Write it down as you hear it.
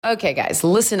Okay, guys,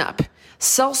 listen up.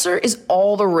 Seltzer is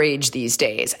all the rage these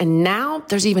days, and now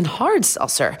there's even hard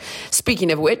seltzer.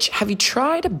 Speaking of which, have you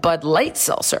tried Bud Light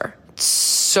Seltzer? It's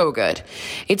so good.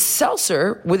 It's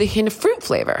seltzer with a hint of fruit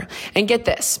flavor. And get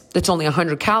this, it's only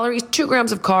 100 calories, 2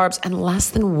 grams of carbs, and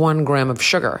less than 1 gram of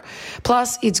sugar.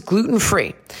 Plus, it's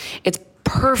gluten-free. It's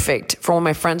perfect for when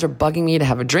my friends are bugging me to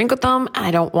have a drink with them and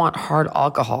I don't want hard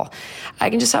alcohol. I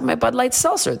can just have my Bud Light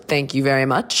Seltzer. Thank you very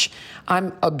much.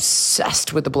 I'm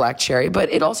obsessed with the black cherry,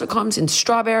 but it also comes in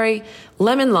strawberry,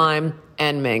 lemon lime,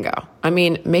 and mango. I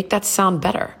mean, make that sound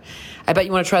better. I bet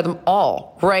you want to try them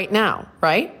all right now,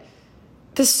 right?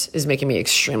 This is making me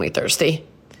extremely thirsty.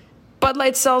 Bud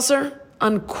Light Seltzer,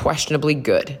 unquestionably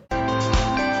good.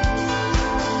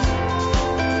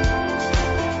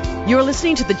 You're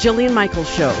listening to The Jillian Michaels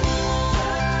Show.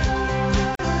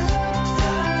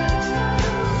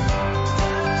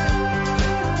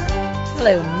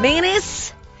 Hello,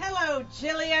 Manus. Hello,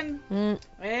 Jillian.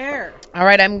 There. All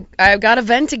right, I've got a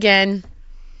vent again.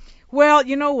 Well,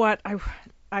 you know what? I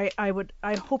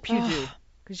hope you do,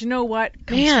 because you know what? It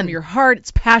comes from your heart.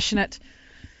 It's passionate.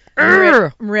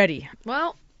 I'm ready.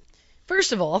 Well,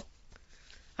 first of all,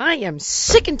 I am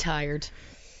sick and tired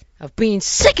of being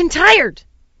sick and tired.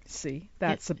 See,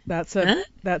 that's a.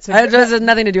 That has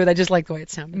nothing to do with it. I just like the way it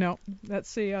sounded. No,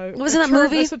 that's a. Wasn't that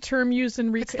movie? That's a term used in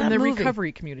the movie?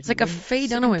 recovery community. It's like a Faye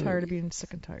Dunaway movie. Tired of being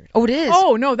sick and tired. Oh, it is.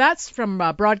 Oh no, that's from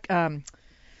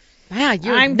Yeah,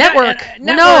 you're Network. Network.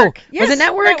 No, yes, was it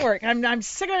Network? Network. I'm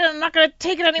sick of it. I'm not going to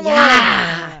take it anymore.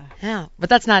 Yeah, but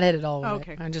that's not it at all.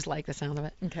 Okay. I just like the sound of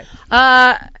it. Okay.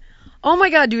 Oh my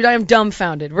God, dude, I am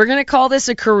dumbfounded. We're gonna call this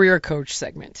a career coach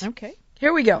segment. Okay.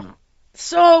 Here we go.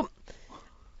 So,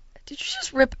 did you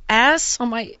just rip ass on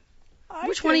my?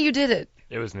 Which one of you did it?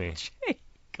 It was me.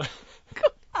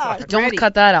 Don't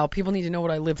cut that out. People need to know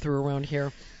what I live through around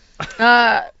here.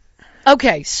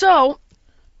 Okay, so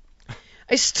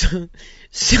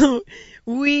so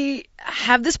we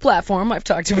have this platform. I've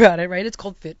talked about it, right? It's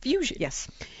called Fit Fusion. Yes.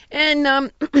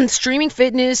 And streaming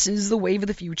fitness is the wave of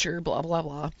the future. Blah blah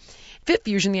blah. Fit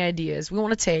Fusion. The idea is we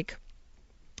want to take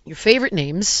your favorite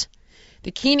names,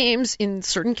 the key names in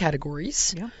certain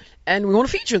categories, and we want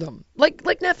to feature them like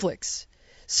Netflix.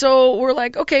 So we're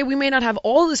like, okay, we may not have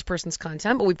all this person's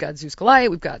content, but we've got Zeus Goliath,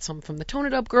 we've got some from the Tone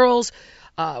It Up Girls,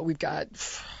 we've got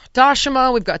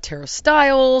Dashima, we've got Tara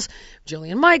Stiles,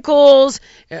 Jillian Michaels,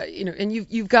 and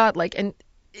you've got and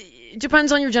it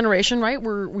depends on your generation, right?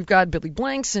 We've got Billy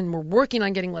Blanks, and we're working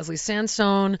on getting Leslie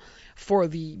Sandstone for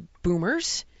the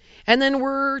boomers, and then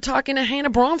we're talking to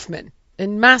Hannah Bronfman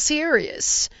and Massey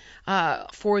Arias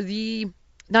for the.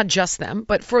 Not just them,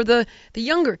 but for the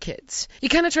younger kids. You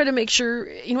kind of try to make sure,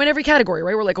 in every category,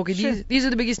 right? We're like, okay, these are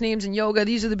the biggest names in yoga,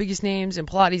 these are the biggest names in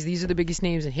Pilates, these are the biggest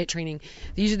names in HIIT training,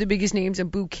 these are the biggest names in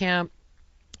boot camp.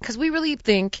 Because we really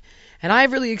think, and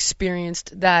I've really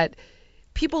experienced, that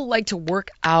people like to work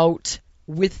out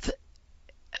with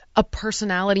a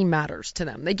personality matters to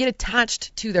them. They get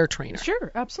attached to their trainer.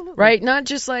 Sure, absolutely. Right? Not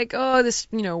just like, oh, this,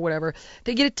 whatever.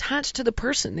 They get attached to the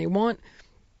person.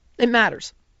 It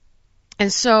matters.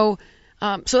 And so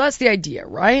that's the idea,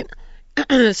 right?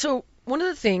 So one of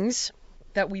the things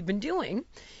that we've been doing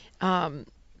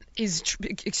is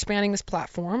expanding this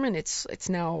platform, and it's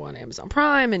now on Amazon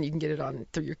Prime, and you can get it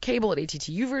through your cable at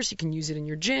ATT Uverse. You can use it in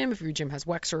your gym. If your gym has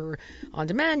Wexer on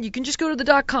demand, you can just go to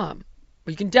the .com, or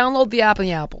you can download the app in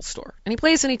the Apple Store. Any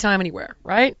place, anytime, anywhere,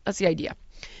 right? That's the idea.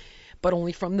 But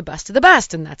only from the best of the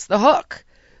best, and that's the hook.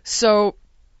 So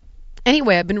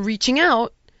anyway, I've been reaching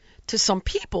out to some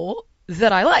people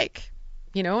that I like,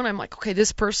 and I'm like, okay,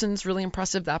 this person's really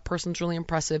impressive, that person's really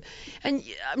impressive, and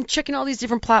I'm checking all these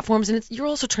different platforms, and you're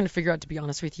also trying to figure out, to be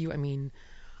honest with you, I mean,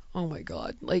 oh my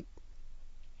God,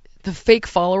 the fake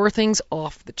follower thing's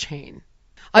off the chain.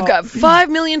 I've got 5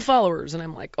 million followers, and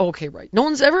I'm like, okay, right, no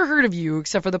one's ever heard of you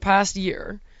except for the past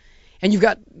year, and you've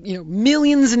got,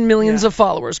 millions and millions of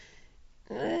followers.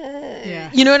 You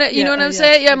know what I'm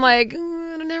saying? Yeah, I'm like,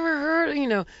 I never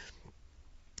heard,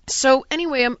 So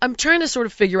anyway, I'm trying to sort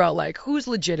of figure out who's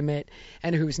legitimate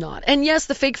and who's not. And yes,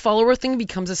 the fake follower thing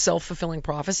becomes a self-fulfilling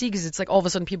prophecy, because it's like all of a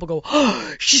sudden people go,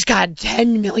 oh, she's got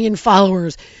 10 million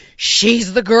followers.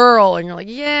 She's the girl. And you're like,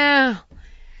 yeah,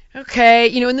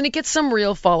 okay. And then it gets some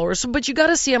real followers. But you got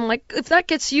to see, I'm like, if that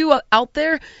gets you out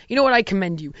there, you know what? I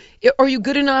commend you. Are you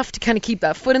good enough to kind of keep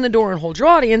that foot in the door and hold your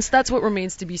audience? That's what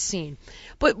remains to be seen.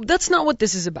 But that's not what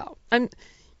this is about. I'm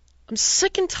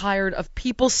sick and tired of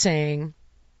people saying,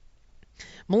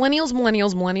 millennials,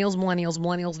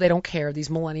 they don't care, these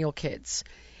millennial kids.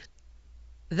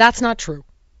 That's not true.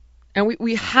 And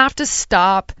we have to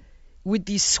stop with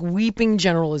these sweeping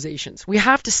generalizations. We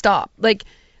have to stop.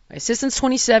 My assistant's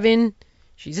 27.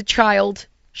 She's a child.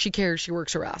 She cares. She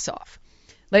works her ass off.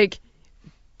 Like,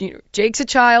 Jake's a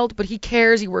child, but he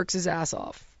cares. He works his ass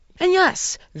off. And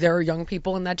yes, there are young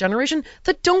people in that generation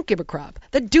that don't give a crap,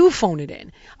 that do phone it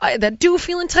in, that do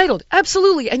feel entitled.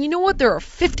 Absolutely. And you know what? There are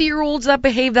 50-year-olds that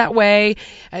behave that way,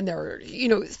 and there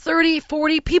are, 30,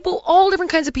 40 people, all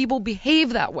different kinds of people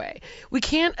behave that way. We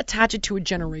can't attach it to a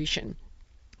generation.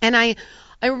 And I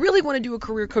really want to do a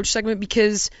career coach segment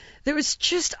because there was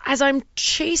just, as I'm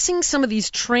chasing some of these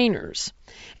trainers,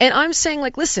 and I'm saying,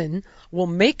 like, listen, we'll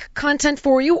make content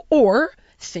for you, or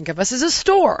think of us as a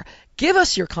store. Give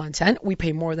us your content. We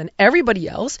pay more than everybody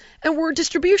else, and we're a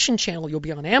distribution channel. You'll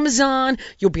be on Amazon.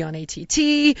 You'll be on ATT.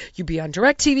 You'll be on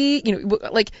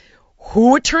DirecTV. Like,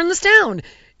 who would turn this down?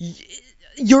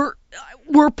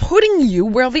 We're putting you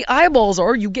where the eyeballs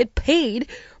are. You get paid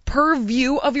per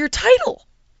view of your title.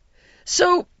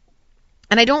 So,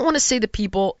 and I don't want to say the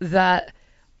people that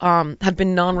have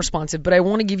been non-responsive, but I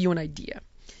want to give you an idea.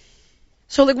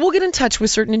 So, like, we'll get in touch with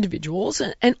certain individuals,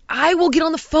 and I will get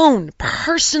on the phone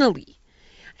personally,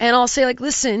 and I'll say, like,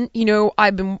 listen,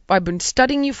 I've been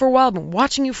studying you for a while, I've been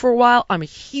watching you for a while, I'm a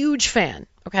huge fan,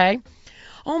 okay?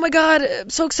 Oh my God, I'm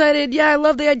so excited, yeah, I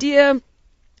love the idea,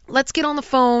 let's get on the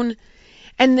phone,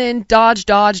 and then dodge.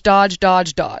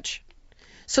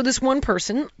 So this one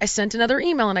person, I sent another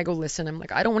email, and I go, listen, I'm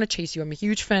like, I don't want to chase you, I'm a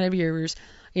huge fan of yours,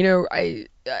 I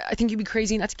think you'd be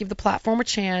crazy not to give the platform a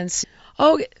chance.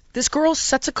 Oh, this girl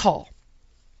sets a call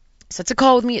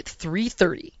with me at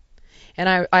 3:30,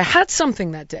 and I had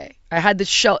something that day. I had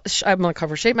I'm on the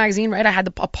cover of Shape Magazine, right? I had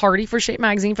a party for Shape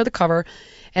Magazine for the cover,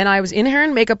 and I was in hair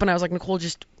and makeup, and I was like, Nicole,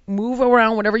 just move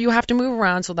around whatever you have to move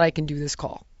around so that I can do this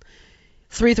call.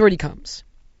 3:30 comes.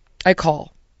 I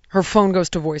call. Her phone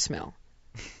goes to voicemail.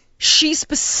 She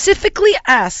specifically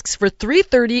asks for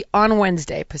 3:30 on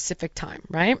Wednesday, Pacific time,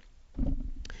 right?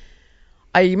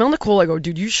 I email Nicole. I go,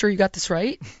 dude, you sure you got this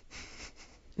right?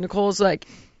 Nicole's like,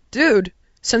 dude,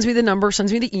 sends me the number,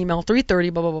 sends me the email,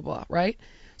 3:30, blah, blah, blah, blah, right?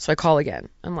 So I call again.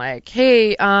 I'm like,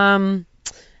 hey, have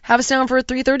us down for a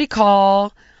 3:30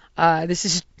 call. This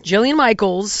is Jillian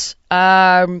Michaels.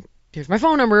 Here's my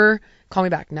phone number. Call me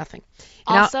back. Nothing.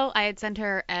 Also, I had sent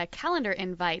her a calendar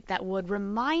invite that would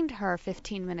remind her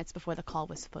 15 minutes before the call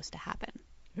was supposed to happen.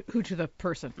 Who to the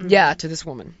person? Yeah, to this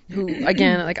woman. Who,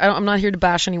 again, like, I'm not here to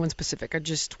bash anyone specific. I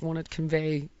just want to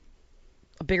convey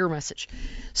a bigger message.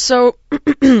 So,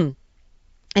 an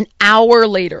hour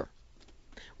later,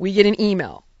 we get an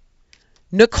email.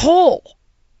 Nicole,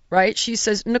 right? She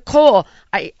says, Nicole,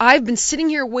 I've been sitting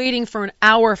here waiting for an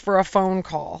hour for a phone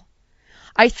call.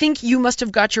 I think you must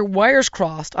have got your wires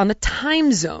crossed on the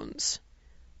time zones.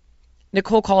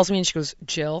 Nicole calls me and she goes,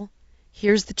 Jill,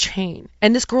 here's the chain.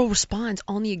 And this girl responds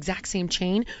on the exact same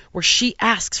chain where she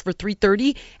asks for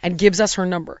 3:30 and gives us her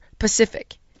number,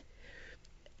 Pacific.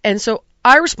 And so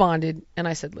I responded and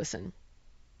I said, listen,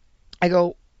 I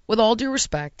go, with all due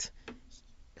respect,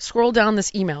 scroll down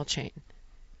this email chain.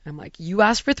 I'm like, you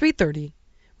asked for 3:30.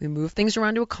 We moved things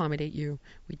around to accommodate you.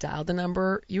 We dialed the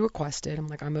number you requested. I'm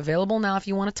like, I'm available now if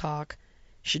you want to talk.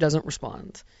 She doesn't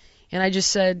respond. And I just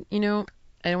said, I don't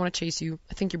want to chase you.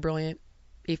 I think you're brilliant.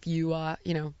 If you,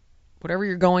 whatever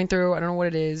you're going through, I don't know what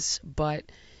it is, but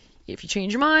if you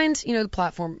change your mind, the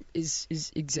platform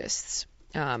exists.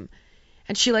 And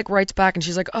she like writes back and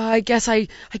she's like, oh, I guess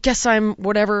I'm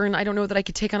whatever, and I don't know that I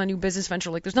could take on a new business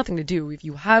venture. Like, there's nothing to do. If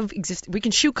you have we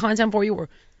can shoot content for you, or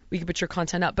we can put your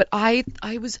content up. But I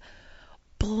was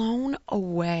blown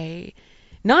away.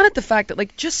 Not at the fact that,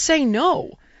 like, just say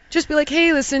no. Just be like,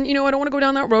 hey, listen, I don't want to go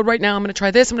down that road right now. I'm going to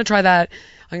try this. I'm going to try that.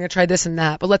 I'm going to try this and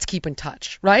that. But let's keep in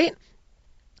touch, right?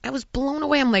 I was blown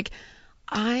away. I'm like,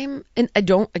 and I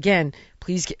don't, again,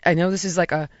 please, I know this is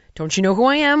like a don't you know who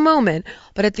I am moment.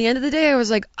 But at the end of the day, I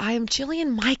was like, I am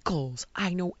Jillian Michaels.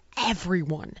 I know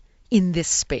everyone in this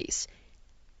space.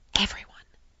 Everyone.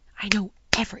 I know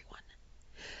everyone.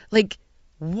 Like,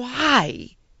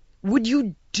 why would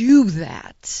you do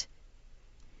that?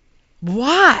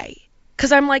 Why?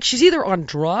 Because I'm like, she's either on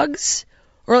drugs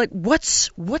or like,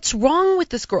 what's wrong with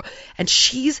this girl? And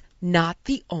she's not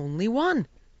the only one.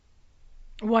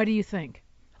 Why do you think?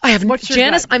 I have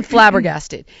Janice, I'm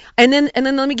flabbergasted. And then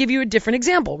let me give you a different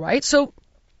example, right? So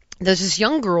there's this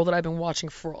young girl that I've been watching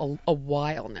for a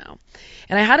while now.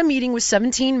 And I had a meeting with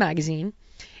 17 magazine,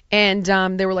 and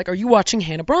they were like, are you watching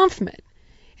Hannah Bronfman?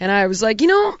 And I was like,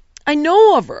 I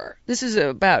know of her. This is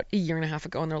about a year and a half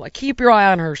ago. And they're like, keep your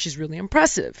eye on her. She's really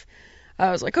impressive.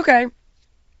 I was like, okay.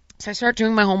 So I start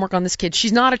doing my homework on this kid.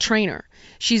 She's not a trainer.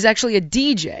 She's actually a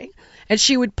DJ. And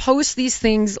she would post these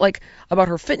things like about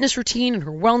her fitness routine and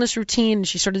her wellness routine. And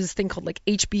she started this thing called like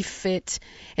HB Fit.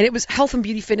 And it was health and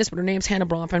beauty fitness, but her name's Hannah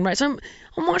Bronfen, right? So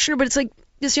I'm watching her, but it's like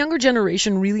this younger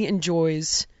generation really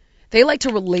enjoys, they like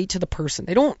to relate to the person.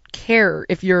 They don't care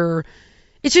if you're,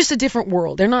 it's just a different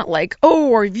world. They're not like, oh,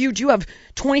 or do you have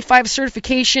 25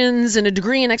 certifications and a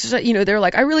degree in exercise? You know, they're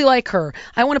like, I really like her.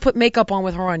 I want to put makeup on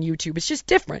with her on YouTube. It's just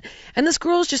different. And this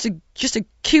girl's just a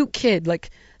cute kid,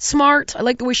 like smart. I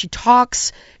like the way she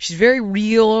talks. She's very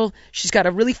real. She's got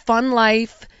a really fun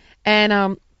life.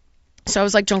 And so I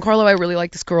was like, Giancarlo, I really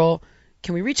like this girl.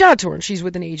 Can we reach out to her? And she's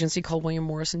with an agency called William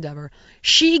Morris Endeavor.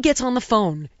 She gets on the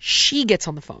phone.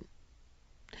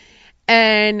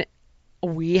 And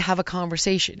we have a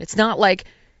conversation. It's not like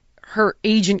her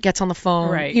agent gets on the phone.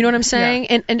 Right. You know what I'm saying?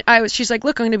 Yeah. And she's like,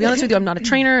 look, I'm going to be honest with you. I'm not a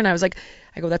trainer. And I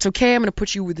go, that's okay. I'm going to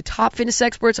put you with the top fitness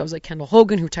experts. I was like, Kendall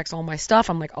Hogan, who texts all my stuff.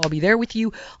 I'm like, I'll be there with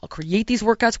you. I'll create these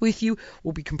workouts with you.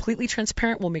 We'll be completely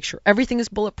transparent. We'll make sure everything is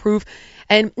bulletproof.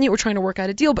 And we're trying to work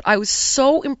out a deal. But I was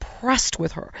so impressed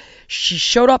with her. She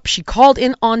showed up. She called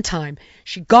in on time.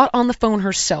 She got on the phone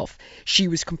herself. She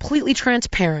was completely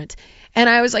transparent. And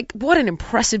I was like, what an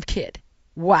impressive kid.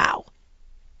 Wow.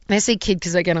 And I say kid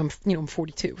because, again, I'm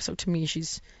 42. So to me,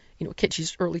 she's, a kid.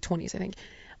 She's early 20s, I think.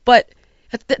 But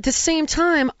at the same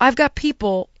time, I've got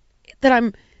people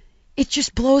that it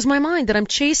just blows my mind that I'm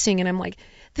chasing. And I'm like,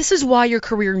 this is why your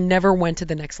career never went to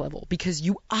the next level, because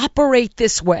you operate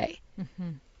this way.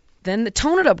 Mm-hmm. Then the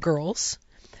Tone It Up girls,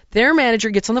 their manager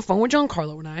gets on the phone with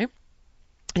Giancarlo and I. And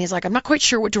he's like, I'm not quite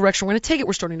sure what direction we're going to take it.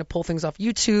 We're starting to pull things off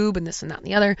YouTube and this and that and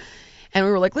the other. And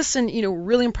we were like, listen, we're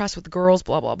really impressed with the girls,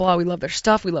 blah, blah, blah. We love their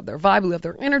stuff. We love their vibe. We love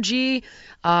their energy.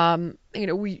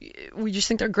 We just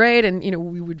think they're great. And,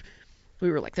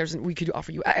 we were like, we could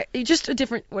offer you just a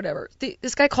different whatever.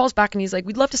 This guy calls back and he's like,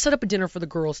 we'd love to set up a dinner for the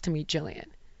girls to meet Jillian.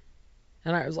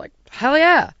 And I was like, hell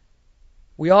yeah.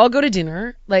 We all go to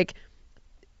dinner,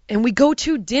 and we go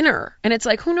to dinner. And it's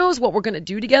like, who knows what we're going to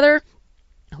do together?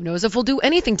 Who knows if we'll do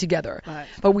anything together? Right.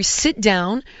 But we sit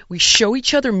down, we show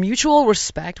each other mutual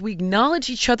respect, we acknowledge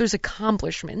each other's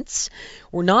accomplishments,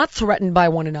 we're not threatened by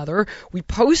one another, we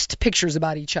post pictures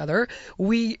about each other,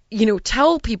 we,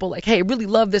 tell people like, hey, I really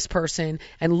love this person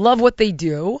and love what they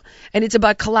do, and it's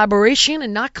about collaboration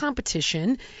and not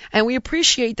competition, and we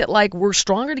appreciate that, we're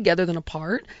stronger together than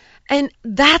apart, and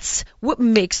that's what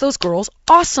makes those girls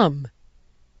awesome.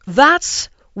 That's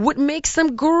what makes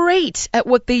them great at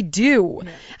what they do.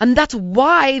 Yeah. And that's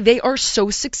why they are so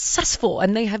successful.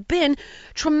 And they have been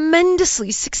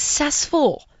tremendously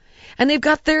successful. And they've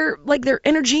got their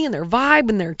energy and their vibe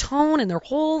and their tone and their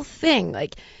whole thing.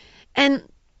 And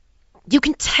you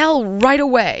can tell right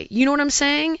away. You know what I'm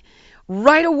saying?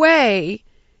 Right away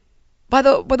by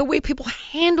the way people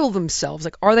handle themselves.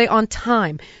 Are they on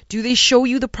time? Do they show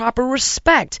you the proper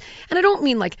respect? And I don't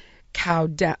mean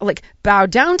bow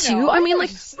down to you. I mean,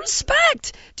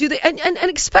 respect. Do they and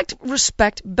expect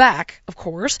respect back, of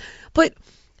course. But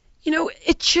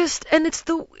it just, and it's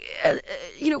the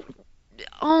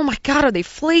oh my God, are they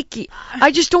flaky?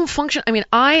 I just don't function. I mean,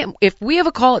 if we have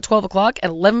a call at 12 o'clock at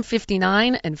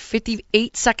 11:59 and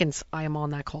 58 seconds, I am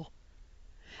on that call.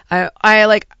 I'm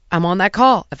on that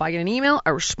call. If I get an email,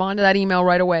 I respond to that email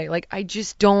right away. I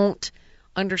just don't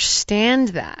understand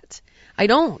that. I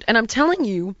don't. And I'm telling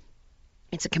you,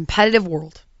 it's a competitive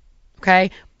world,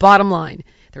 okay? Bottom line,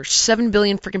 there's 7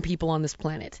 billion freaking people on this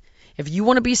planet. If you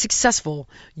want to be successful,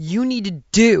 you need to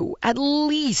do at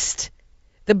least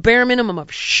the bare minimum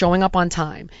of showing up on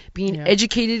time, being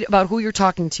educated about who you're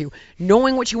talking to,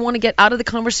 knowing what you want to get out of the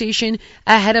conversation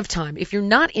ahead of time. If you're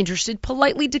not interested,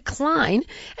 politely decline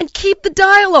and keep the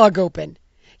dialogue open.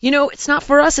 It's not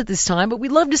for us at this time, but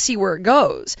we'd love to see where it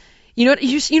goes. You know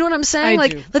what I'm saying?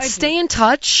 Let's stay in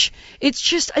touch. It's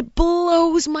just, it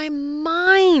blows my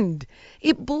mind.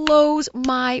 It blows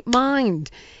my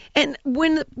mind. And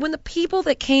when the people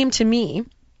that came to me,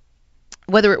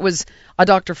 whether it was a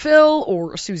Dr. Phil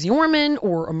or a Susie Orman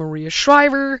or a Maria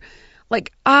Shriver,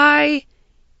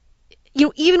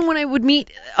 even when I would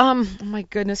meet, oh my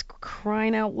goodness,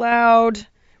 crying out loud,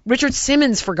 Richard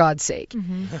Simmons, for God's sake,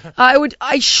 mm-hmm.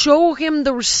 I show him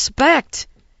the respect.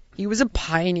 He was a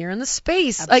pioneer in the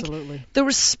space. Absolutely. The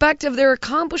respect of their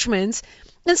accomplishments.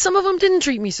 And some of them didn't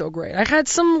treat me so great. I had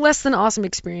some less than awesome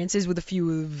experiences with a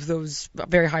few of those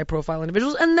very high profile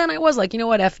individuals. And then I was like, you know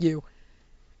what, F you.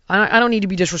 I don't need to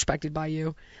be disrespected by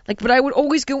you. But I would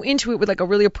always go into it with I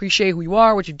really appreciate who you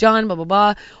are, what you've done, blah, blah,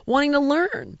 blah, wanting to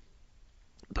learn.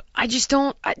 But I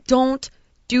don't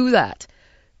do that.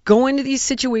 Go into these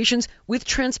situations with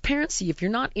transparency. If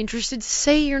you're not interested,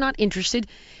 say you're not interested,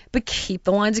 but keep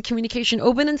the lines of communication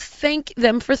open and thank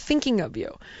them for thinking of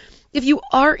you. If you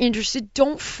are interested,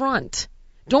 don't front.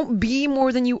 Don't be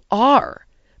more than you are.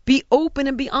 Be open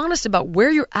and be honest about where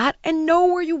you're at and know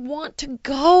where you want to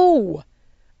go.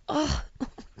 Oh my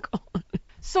God.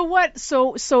 So what?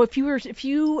 So if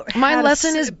you my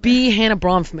lesson is be Hannah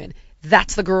Bronfman.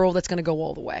 That's the girl that's going to go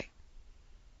all the way.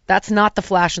 That's not the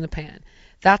flash in the pan.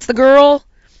 That's the girl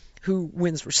who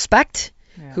wins respect,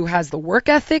 who has the work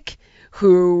ethic,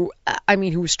 who's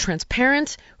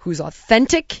transparent, who's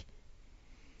authentic.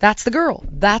 That's the girl.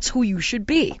 That's who you should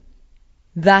be.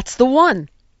 That's the one.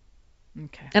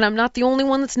 Okay. And I'm not the only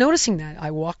one that's noticing that.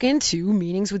 I walk into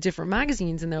meetings with different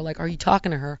magazines and they're like, "Are you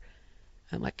talking to her?"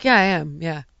 I'm like, "Yeah, I am.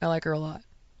 Yeah, I like her a lot."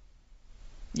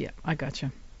 Yeah, I got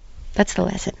you. That's the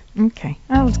lesson. Okay.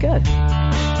 That was good.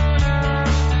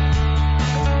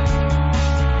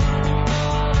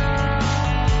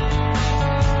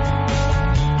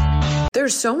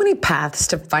 There's so many paths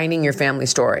to finding your family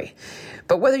story.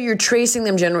 But whether you're tracing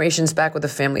them generations back with a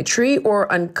family tree or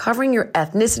uncovering your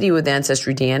ethnicity with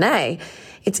Ancestry DNA,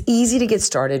 it's easy to get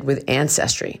started with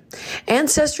Ancestry.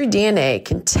 Ancestry DNA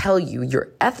can tell you your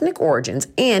ethnic origins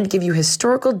and give you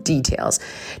historical details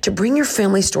to bring your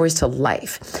family stories to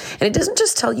life. And it doesn't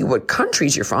just tell you what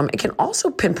countries you're from, it can also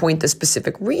pinpoint the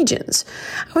specific regions.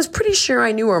 I was pretty sure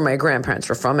I knew where my grandparents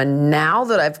were from, and now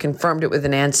that I've confirmed it with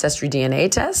an Ancestry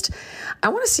DNA test, I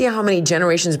want to see how many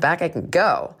generations back I can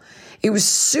go. It was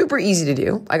super easy to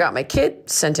do. I got my kit,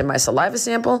 sent in my saliva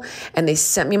sample, and they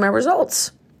sent me my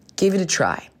results. Give it a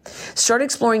try. Start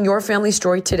exploring your family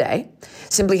story today.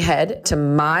 Simply head to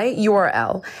my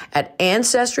URL at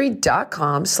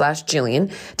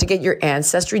ancestry.com/Jillian to get your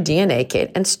Ancestry DNA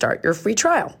kit and start your free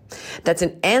trial. That's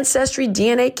an Ancestry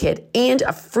DNA kit and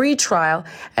a free trial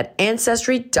at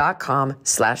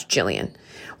ancestry.com/Jillian.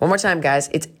 One more time, guys.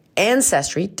 It's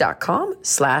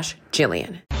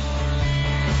ancestry.com/Jillian.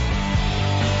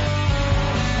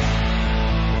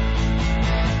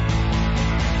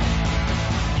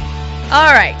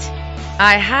 All right,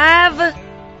 I have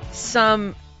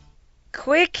some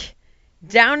quick,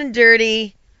 down and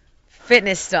dirty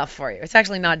fitness stuff for you. It's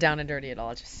actually not down and dirty at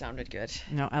all. It just sounded good.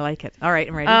 No, I like it. All right,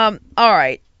 I'm ready. All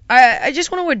right. I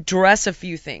just want to address a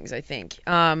few things, I think,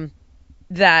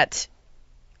 that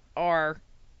are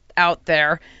out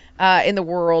there in the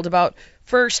world about,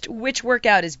 first, which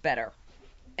workout is better.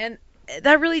 And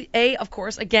that really, of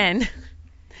course, again...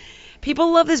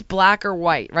 People love this black or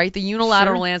white, right? The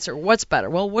unilateral answer. What's better?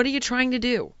 Well, what are you trying to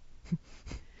do?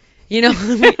 You know,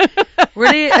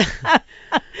 what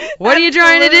are you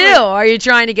trying to do? Are you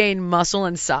trying to gain muscle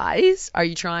and size? Are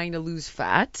you trying to lose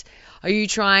fat? Are you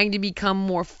trying to become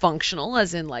more functional,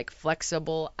 as in like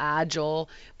flexible, agile,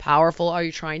 powerful? Are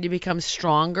you trying to become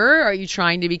stronger? Are you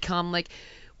trying to become like,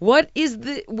 what is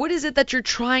it that you're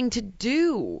trying to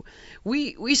do?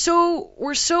 We're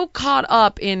so caught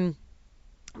up in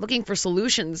looking for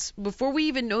solutions before we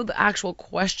even know the actual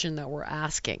question that we're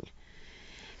asking.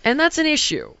 And that's an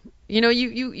issue. You know,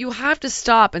 you have to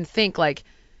stop and think like,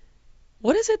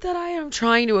 what is it that I am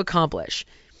trying to accomplish?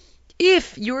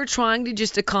 If you're trying to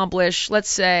just accomplish, let's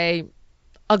say,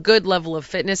 a good level of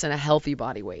fitness and a healthy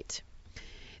body weight,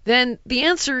 then the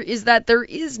answer is that there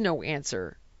is no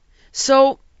answer.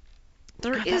 So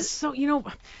That's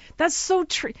so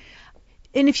true.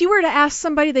 And if you were to ask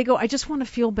somebody, they go, I just want to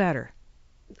feel better.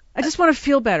 I just want to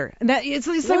feel better. And that it's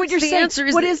like what you're saying.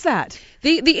 What is that?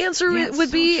 The answer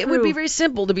would be very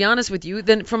simple, to be honest with you.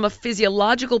 Then from a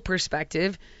physiological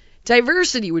perspective,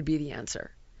 diversity would be the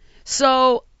answer.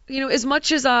 So, you know, as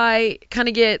much as I kind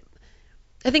of I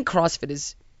think CrossFit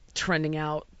is trending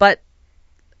out,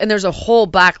 and there's a whole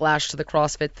backlash to the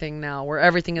CrossFit thing now where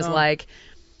everything is like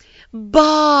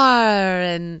bar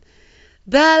and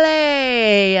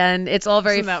ballet, and it's all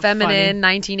very feminine,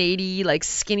 1980, like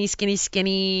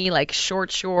skinny, like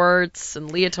short shorts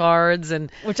and leotards,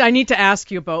 and which I need to ask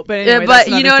you about. But anyway, but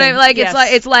you know what I mean? Like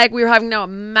yes. It's like we were having now a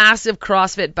massive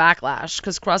CrossFit backlash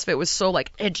because CrossFit was so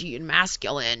like edgy and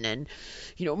masculine and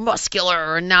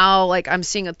muscular, and now like I'm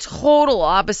seeing a total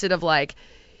opposite of like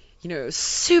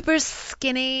super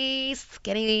skinny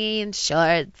and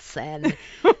shorts, and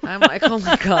I'm like, oh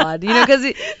my god, because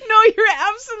no, you're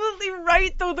absolutely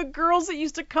right. Though the girls that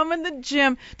used to come in the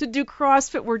gym to do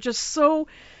CrossFit were just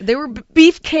they were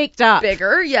beef-caked up,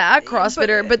 bigger, yeah,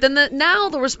 CrossFitter. But then now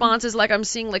the response is like I'm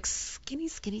seeing like skinny,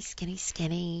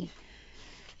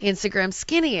 Instagram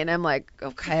skinny, and I'm like,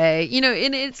 okay,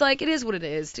 and it's like, it is what it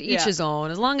is, to each his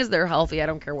own. As long as they're healthy, I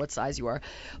don't care what size you are.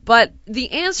 But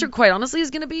the answer, quite honestly,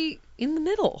 is going to be in the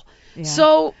middle. Yeah.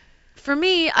 So for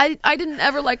me, I didn't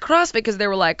ever like CrossFit because they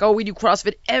were like, oh, we do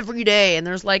CrossFit every day. And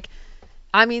there's like,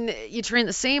 I mean, you train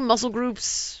the same muscle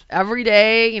groups every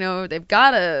day. You know, they've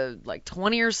got like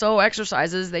 20 or so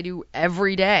exercises they do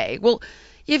every day. Well,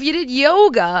 if you did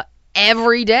yoga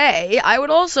every day, I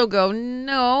would also go,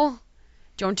 no,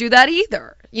 don't do that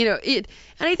either. You know,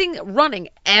 anything running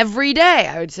every day,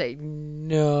 I would say,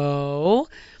 no.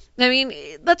 I mean,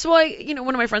 that's why, you know,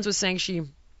 one of my friends was saying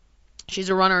she's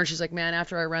a runner, and she's like, man,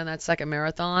 after I ran that second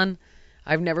marathon,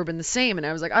 I've never been the same. And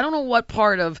I was like, I don't know what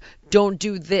part of don't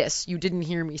do this you didn't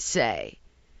hear me say.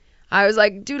 I was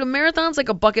like, dude, a marathon's like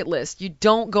a bucket list. You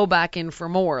don't go back in for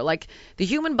more. Like, the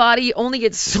human body only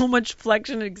gets so much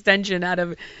flexion and extension out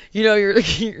of, you know,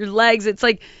 your legs. It's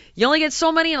like you only get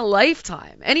so many in a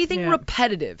lifetime. Anything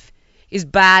repetitive is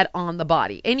bad on the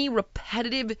body. Any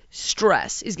repetitive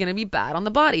stress is going to be bad on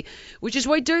the body, which is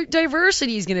why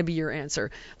diversity is going to be your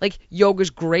answer. Like,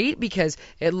 yoga's great because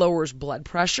it lowers blood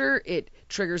pressure. It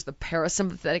triggers the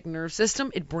parasympathetic nerve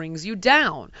system. It brings you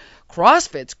down.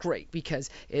 CrossFit's great because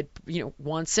it, you know,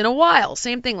 once in a while.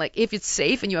 Same thing, like if it's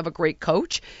safe and you have a great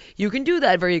coach, you can do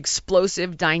that very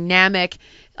explosive, dynamic,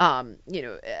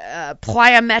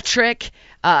 plyometric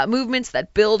movements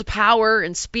that build power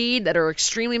and speed that are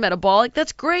extremely metabolic.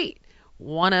 That's great.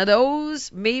 One of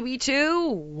those, maybe two.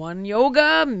 One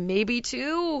yoga, maybe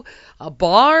two. A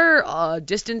bar, a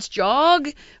distance jog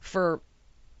for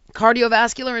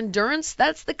cardiovascular endurance.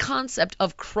 That's the concept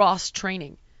of cross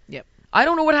training. Yep. I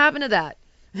don't know what happened to that.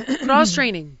 Cross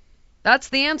training. That's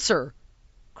the answer.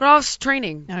 Cross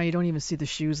training. Now you don't even see the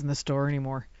shoes in the store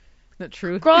anymore. Isn't that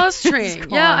true? Cross training.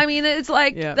 Yeah, I mean, it's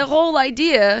like the whole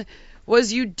idea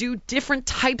was you do different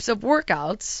types of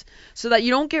workouts so that you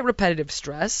don't get repetitive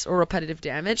stress or repetitive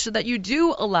damage, so that you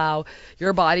do allow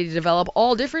your body to develop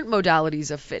all different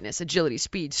modalities of fitness: agility,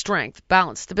 speed, strength,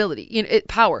 balance, stability,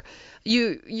 power,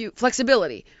 you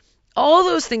flexibility. All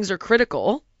those things are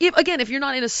critical. If you're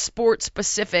not in a sport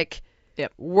specific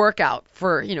workout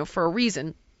for a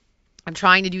reason, I'm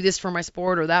trying to do this for my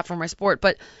sport or that for my sport.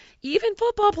 But even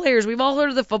football players, we've all heard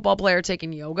of the football player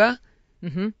taking yoga.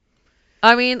 Mm-hmm.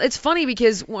 I mean, it's funny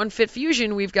because on Fit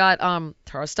Fusion, we've got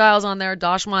Tara Stiles on there,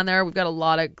 Dashma on there. We've got a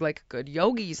lot of like good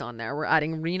yogis on there. We're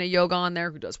adding Rena Yoga on there,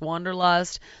 who does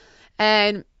Wanderlust.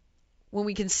 And when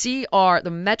we can see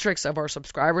the metrics of our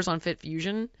subscribers on Fit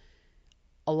Fusion,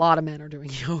 a lot of men are doing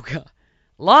yoga.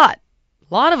 A lot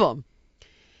of them.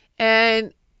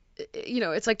 And, you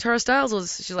know, it's like Tara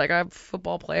Stiles she's like, I have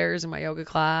football players in my yoga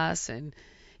class, and,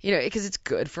 you know, because it's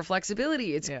good for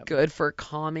flexibility. It's good for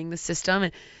calming the system.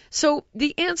 And so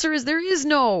the answer is there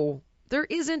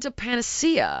isn't a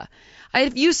panacea.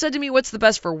 If you said to me, what's the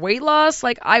best for weight loss?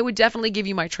 Like, I would definitely give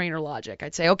you my trainer logic.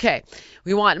 I'd say, okay,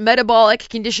 we want metabolic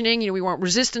conditioning. You know, we want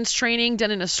resistance training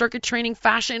done in a circuit training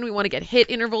fashion. We want to get HIIT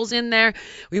intervals in there.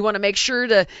 We want to make sure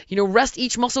to, you know, rest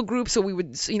each muscle group. So we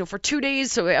would, you know, for 2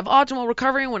 days, so we have optimal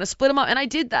recovery. We want to split them up. And I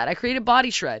did that. I created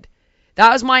Body Shred.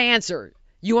 That was my answer.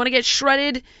 You want to get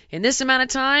shredded in this amount of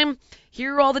time?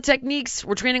 Here are all the techniques.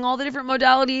 We're training all the different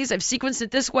modalities. I've sequenced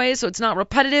it this way so it's not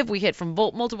repetitive. We hit from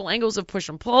multiple angles of push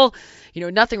and pull. You know,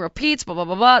 nothing repeats, blah, blah,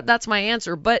 blah, blah. That's my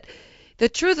answer. But the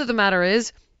truth of the matter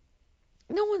is,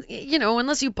 no one, you know,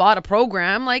 unless you bought a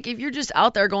program, like if you're just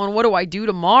out there going, what do I do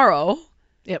tomorrow?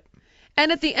 Yep.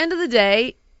 And at the end of the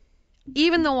day,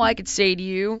 even though I could say to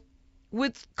you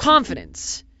with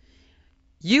confidence,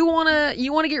 you want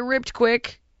to get ripped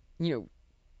quick, you know,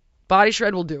 Body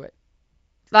Shred will do it.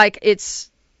 Like, it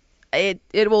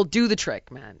will do the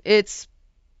trick, man. It's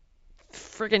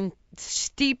freaking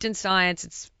steeped in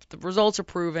science. The results are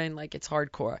proven. Like, it's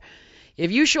hardcore.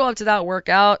 If you show up to that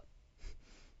workout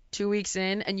 2 weeks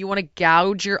in and you want to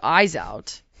gouge your eyes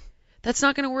out, that's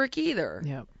not going to work either.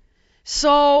 Yep.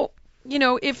 So, you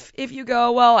know, if you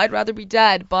go, well, I'd rather be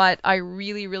dead, but I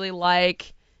really, really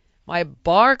like my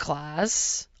bar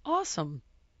class, awesome.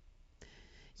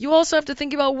 You also have to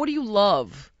think about, what do you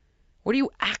love? What are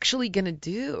you actually going to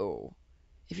do?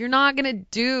 If you're not going to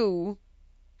do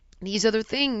these other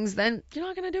things, then you're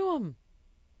not going to do them.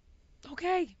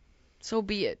 Okay, so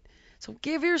be it. So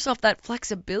give yourself that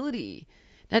flexibility.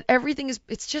 That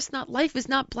it's just not, life is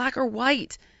not black or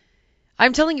white.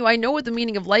 I'm telling you, I know what the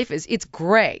meaning of life is. It's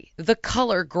gray, the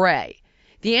color gray.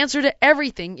 The answer to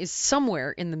everything is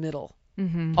somewhere in the middle.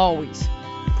 Mm-hmm. Always.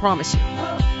 Promise you.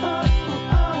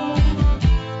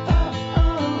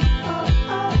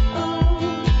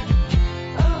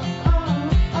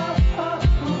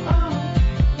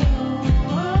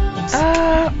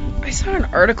 I saw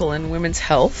an article in Women's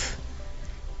Health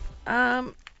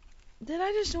that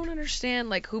I just don't understand,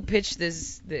 like, who pitched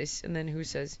this and then who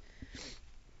says,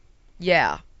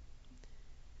 yeah.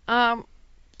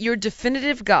 your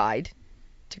definitive guide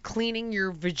to cleaning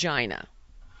your vagina.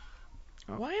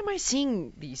 Why am I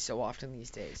seeing these so often these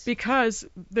days? Because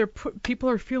people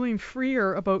are feeling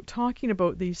freer about talking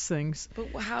about these things. But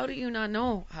how do you not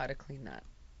know how to clean that?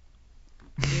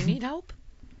 Do you need help?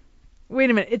 Wait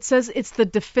a minute. It says it's the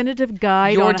definitive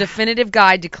guide. Your definitive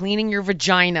guide to cleaning your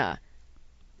vagina.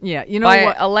 Yeah, you know by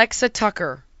what? Alexa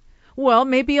Tucker. Well,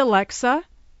 maybe Alexa.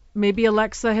 Maybe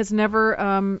Alexa has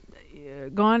never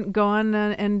gone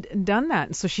and done that,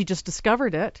 and so she just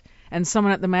discovered it. And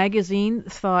someone at the magazine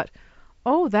thought,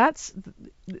 "Oh, that's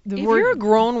the If word." you're a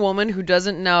grown woman who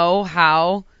doesn't know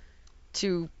how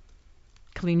to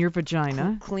clean your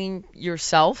vagina, clean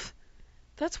yourself,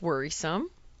 that's worrisome,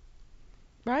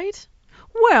 right?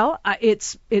 Well,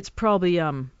 it's probably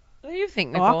What do you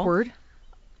think, Nicole? awkward.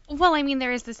 Well, I mean,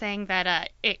 there is the saying that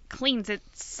it cleans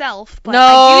itself. But No,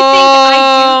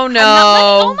 I do think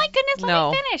no. oh my goodness, let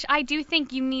No. me finish. I do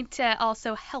think you need to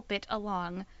also help it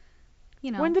along.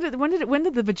 You know. When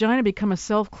did the vagina become a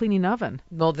self-cleaning oven?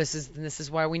 Well, this is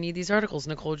why we need these articles.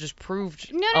 Nicole just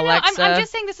proved. No. Alexa, I'm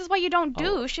just saying this is why you don't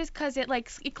Oh. douche, is because it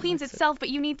cleans Alexa. itself, but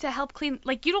you need to help clean.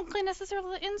 Like you don't clean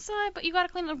necessarily the inside, but you got to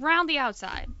clean around the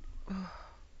outside.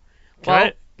 Well,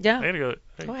 I yeah. gotta go.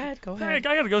 Go ahead. Go Hey, ahead.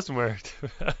 I gotta go somewhere.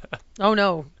 Oh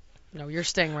no, you're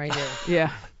staying right here.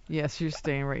 Yeah. Yes, you're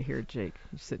staying right here, Jake.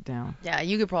 You sit down. Yeah,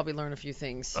 you could probably learn a few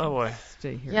things. Oh boy.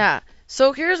 Stay here. Yeah.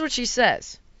 So here's what she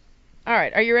says. All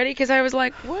right, are you ready? Because I was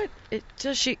like, what?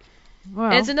 Does she? Well,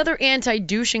 And it's another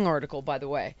anti-douching article, by the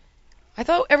way. I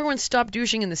thought everyone stopped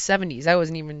douching in the 70s. I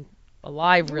wasn't even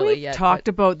alive really we yet. talked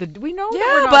about we know. that Yeah,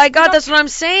 we're not, but that's what I'm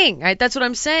saying. That's what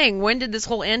I'm saying. When did this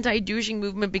whole anti-douching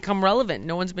movement become relevant?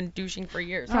 No one's been douching for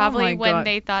years. Oh Probably my when God.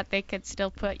 they thought they could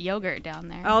still put yogurt down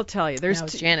there. I'll tell you. There's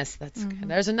That was Janice.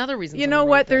 There's another reason. You someone know wrote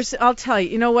what? this. I'll tell you.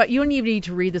 You know what? You don't even need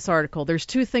to read this article. There's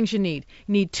two things you need.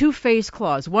 You need two face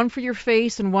cloths, one for your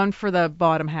face and one for the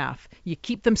bottom half. You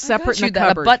keep them separate in the a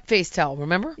cupboard. butt face towel,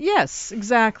 remember? Yes,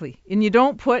 exactly. And you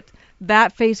don't put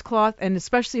that face cloth, and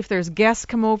especially if there's guests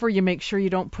come over, you make sure you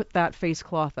don't put that face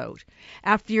cloth out.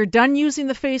 After you're done using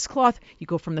the face cloth, you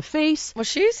go from the face. Well,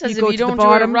 she says You go if you to the don't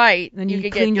bottom, do it right, then you you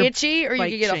could clean get your itchy or you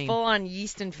bike could get chain. a full-on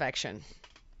yeast infection.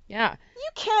 Yeah. You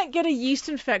can't get a yeast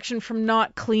infection from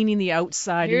not cleaning the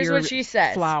outside Here's of your what she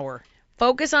says. flour.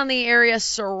 Focus on the area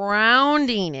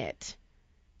surrounding it.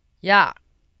 Yeah.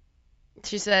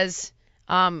 She says,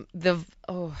 I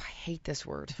hate this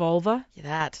word. Vulva?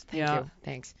 Thank Yeah. you.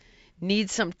 Thanks.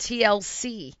 Needs some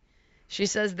TLC. She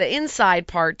says the inside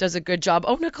part does a good job.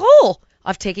 Oh, Nicole,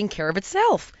 of taking care of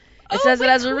itself. It says it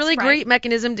has a really great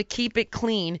mechanism to keep it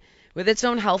clean with its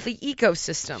own healthy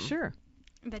ecosystem. Sure.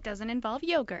 That doesn't involve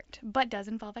yogurt, but does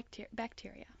involve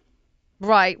bacteria.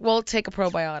 Right. Well, take a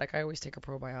probiotic. I always take a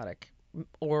probiotic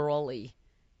orally,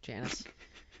 Janice.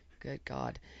 Good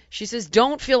God. She says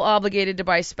don't feel obligated to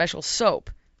buy special soap.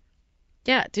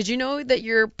 Yeah. Did you know that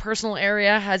your personal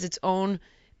area has its own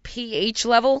pH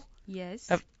level? Yes.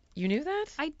 You knew that?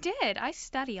 I did. I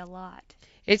study a lot.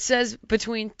 It says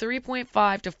between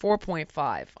 3.5 to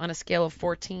 4.5 on a scale of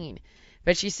 14.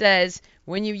 But she says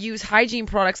when you use hygiene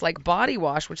products like body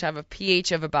wash, which have a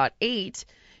pH of about 8,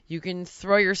 you can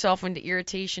throw yourself into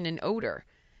irritation and odor.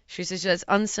 She says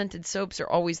unscented soaps are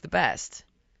always the best.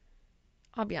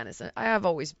 I'll be honest, I have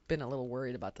always been a little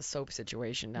worried about the soap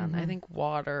situation down there. I think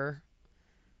water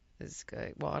is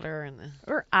good. Water and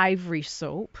Or ivory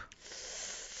soap.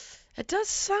 it does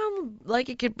sound like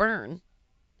it could burn,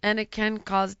 and it can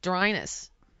cause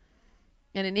dryness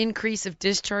and an increase of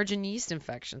discharge and yeast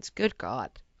infections. Good God.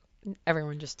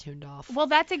 Everyone just tuned off. Well,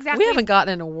 that's exactly. We haven't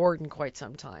gotten an award in quite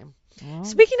some time. Well,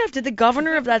 Speaking of, did the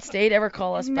governor of that state ever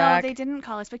call us No, back? they didn't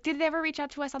call us, but did they ever reach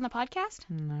out to us on the podcast?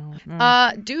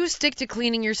 no. Do stick to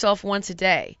cleaning yourself once a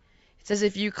day. It says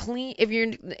if you clean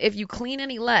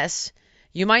any less,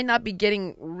 you might not be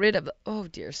getting rid of. Oh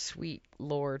dear, sweet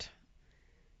Lord.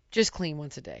 Just clean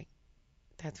once a day.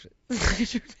 That's what.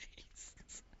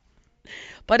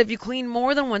 But if you clean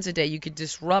more than once a day, you could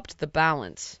disrupt the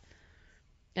balance.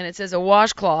 And it says a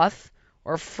washcloth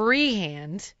or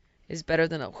freehand is better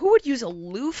than a. Who would use a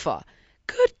loofah?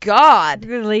 Good God.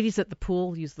 The ladies at the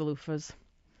pool use the loofahs.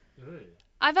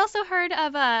 I've also heard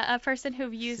of a person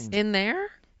who've used In there?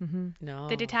 Mm-hmm. No.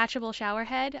 the detachable shower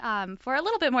head for a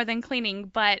little bit more than cleaning,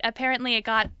 but apparently it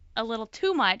got a little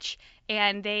too much,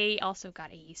 and they also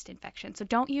got a yeast infection. So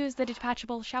don't use the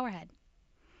detachable shower head.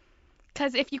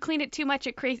 Because if you clean it too much,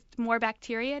 it creates more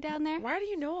bacteria down there. Why do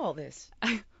you know all this?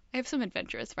 I have some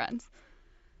adventurous friends.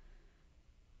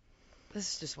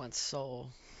 This just went so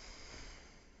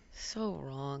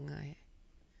wrong.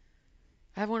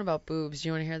 I have one about boobs. Do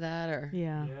you want to hear that or?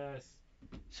 Yeah. Yes.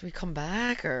 Should we come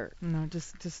back or? No,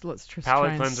 just let's try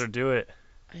Palate and cleanser, do it.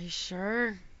 Are you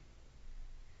sure?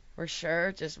 We're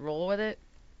sure. Just roll with it.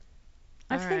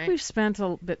 I All think right. we've spent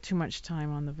a bit too much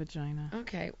time on the vagina.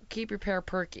 Okay. Keep your pear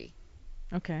perky.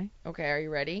 Okay. Okay. Are you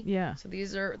ready? Yeah. So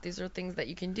these are things that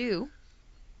you can do.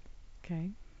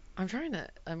 Okay. I'm trying to.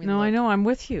 I mean, No, look, I know. I'm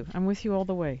with you. I'm with you all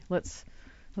the way. Let's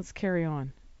carry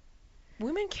on.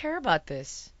 Women care about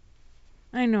this.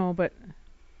 I know, but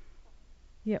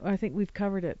yeah, I think we've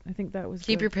covered it. I think that was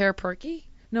Keep the- your pear perky.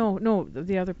 No,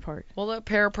 the other part. Well, the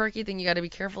pear perky thing you got to be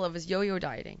careful of is yo-yo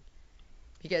dieting,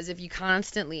 because if you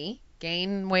constantly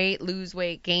gain weight, lose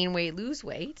weight, gain weight, lose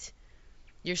weight,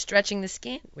 you're stretching the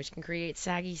skin, which can create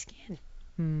saggy skin.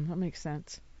 That makes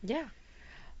sense. Yeah.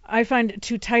 I find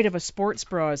too tight of a sports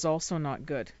bra is also not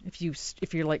good. If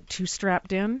you're like too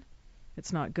strapped in,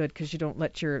 it's not good because you don't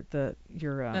let your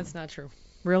That's not true.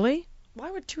 really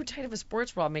Why would too tight of a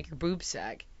sports bra make your boobs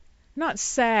sag? not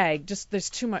sag. Just there's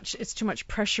too much. It's too much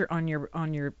pressure on your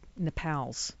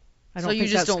nipples. I don't So you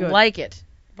think just that's don't good. like it.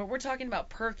 But we're talking about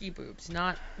perky boobs,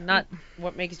 not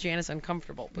what makes Janice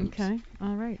uncomfortable boobs. Okay,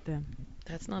 all right then.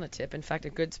 That's not a tip. In fact, a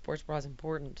good sports bra is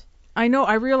important. I know.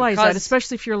 I realize that, Because-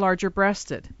 especially if you're larger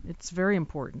breasted, it's very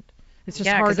important. It's just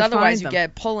Yeah, hard because to otherwise find you them.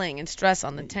 get pulling and stress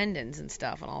on the tendons and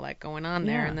stuff and all that going on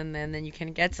there, Yeah. and then you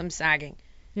can get some sagging.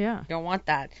 Yeah. You don't want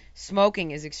that.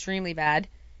 Smoking is extremely bad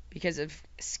because of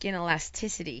skin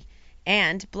elasticity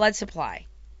and blood supply.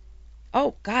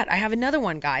 Oh, God, I have another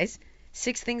one, guys.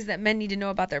 6 things that men need to know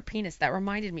about their penis. That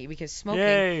reminded me because smoking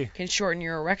Yay. can shorten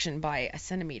your erection by a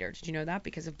centimeter. Did you know that?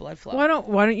 Because of blood flow. Why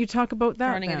don't you talk about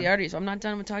that Running of then? the arteries. I'm not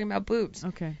done with talking about boobs.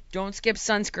 Okay. Don't skip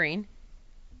sunscreen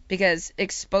because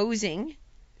exposing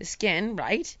the skin,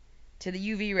 right, to the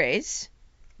UV rays,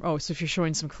 Oh, so if you're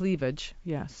showing some cleavage,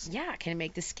 yes. yeah, can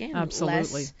make the skin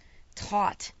Absolutely. less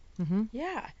taut. Mhm.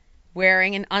 Yeah.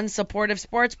 Wearing an unsupportive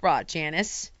sports bra,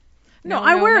 Janice. No,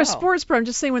 I wear no. a sports bra. I'm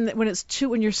just saying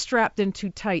when you're strapped in too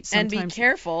tight. And Sometimes. be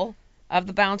careful of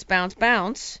the bounce, bounce,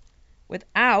 bounce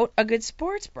without a good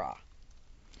sports bra.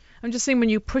 I'm just saying when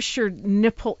you push your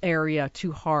nipple area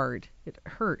too hard, it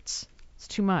hurts. It's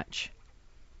too much.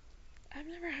 I've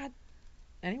never had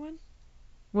anyone.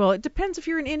 Well, it depends if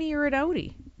you're an innie or an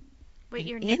outie. Wait,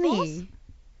 your Any. nipples?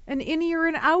 An innie or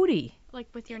an outie. Like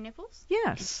with your nipples?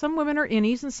 Yes, some women are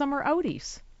innies and some are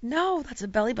outies. No, that's a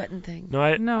belly button thing.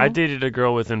 No, No. I dated a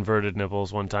girl with inverted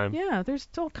nipples one time. Yeah, there's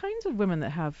all kinds of women that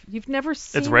have. You've never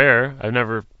seen. It's rare. I've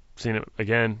never seen it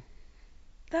again.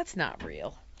 That's not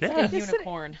real. Yeah. It's like a Yes, it-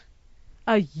 unicorn.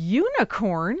 A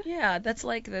unicorn. Yeah, that's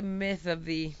like the myth of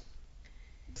the.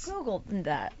 Google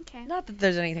that. Okay. Not that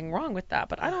there's anything wrong with that,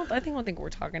 but I don't think we're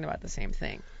talking about the same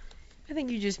thing. I think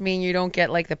you just mean you don't get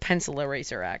like the pencil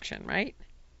eraser action, right?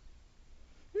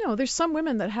 No, there's some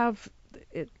women that have.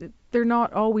 They're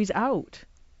not always out.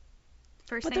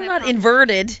 First But thing they're that not pops-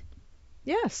 inverted.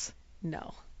 Yes.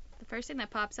 No. The first thing that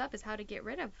pops up is how to get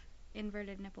rid of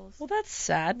inverted nipples. Well, that's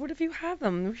sad. What if you have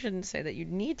them? We shouldn't say that you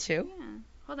need to. Yeah.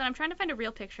 Hold on, I'm trying to find a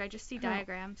real picture. I just see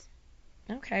diagrams.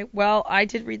 Okay. Well, I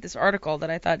did read this article that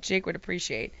I thought Jake would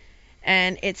appreciate,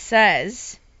 and it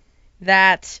says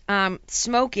that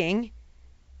smoking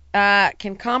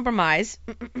can compromise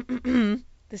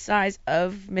the size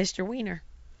of Mr. Wiener.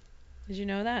 Did you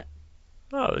know that?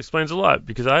 Oh, that explains a lot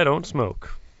because I don't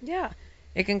smoke. Yeah.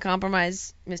 It can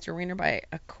compromise Mr. Wiener by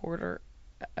a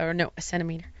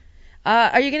centimeter.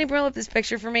 Are you going to bring up this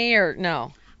picture for me or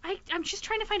no? I'm just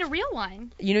trying to find a real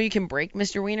one. You know you can break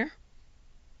Mr. Wiener?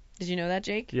 Did you know that,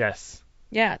 Jake? Yes.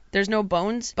 Yeah, there's no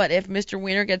bones, but if Mr.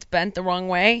 Wiener gets bent the wrong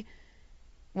way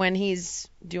when he's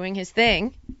doing his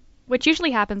thing, Which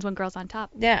usually happens when girls on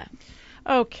top. yeah.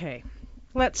 Okay.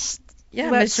 Let's.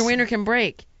 Mr. Wiener can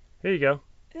break. Here you go.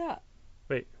 Yeah.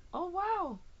 Wait. Oh,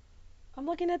 wow. I'm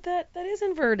looking at that. That is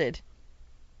inverted.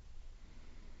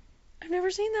 I've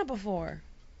never seen that before.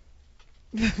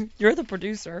 You're the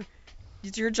producer.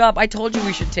 It's your job. I told you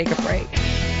we should take a break.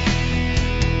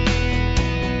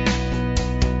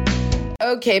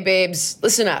 Okay, babes,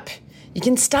 listen up. You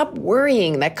can stop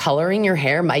worrying that coloring your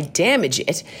hair might damage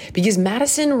it because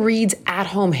Madison Reed's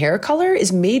at-home hair color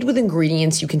is made with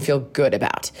ingredients you can feel good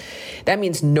about. That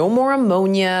means no more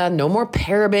ammonia, no more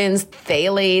parabens,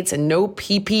 phthalates, and no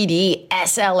PPD,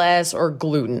 SLS, or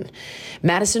gluten.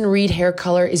 Madison Reed hair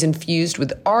color is infused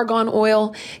with argan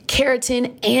oil,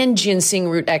 keratin, and ginseng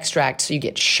root extract so you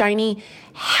get shiny,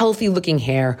 healthy-looking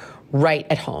hair right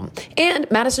at home. And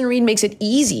Madison Reed makes it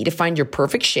easy to find your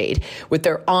perfect shade with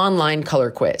their online color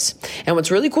quiz. And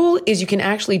what's really cool is you can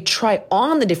actually try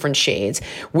on the different shades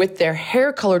with their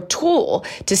hair color tool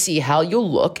to see how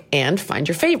you'll look and find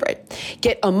your favorite.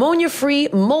 Get ammonia-free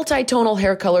multi-tonal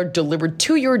hair color delivered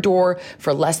to your door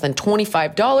for less than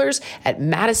 $25 at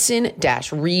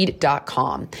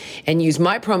madison-reed.com. And use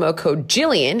my promo code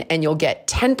Jillian and you'll get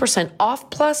 10% off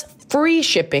plus free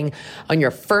shipping on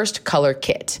your first color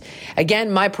kit.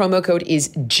 Again, my promo code is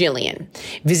Jillian.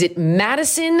 Visit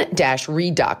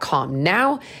madison-reed.com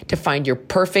now to find your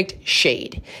perfect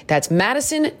shade. That's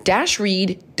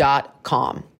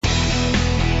madison-reed.com.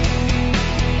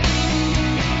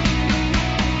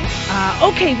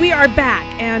 Okay, we are back,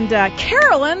 and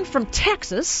Carolyn from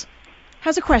Texas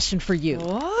has a question for you.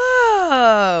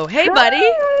 Whoa. Hey, buddy.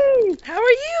 Hi. How are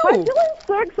you? I'm feeling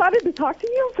so excited to talk to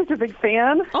you. I'm such a big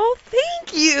fan. Oh,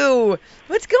 thank you.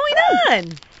 What's going on?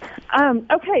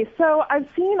 Okay, so I've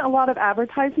seen a lot of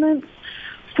advertisements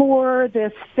for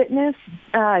this fitness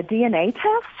DNA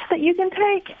test that you can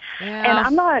take. Yeah.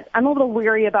 And I'm a little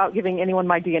weary about giving anyone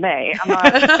my DNA.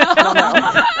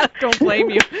 I Don't blame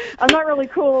you. I'm not really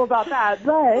cool about that.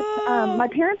 But my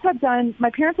parents have done the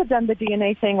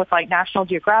DNA thing with like National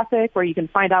Geographic, where you can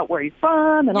find out where you're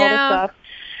from and all this stuff.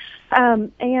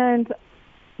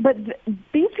 But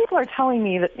these people are telling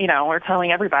me that, or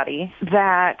telling everybody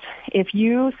that if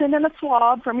you send in a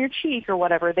swab from your cheek or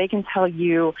whatever, they can tell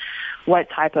you what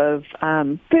type of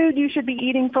food you should be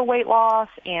eating for weight loss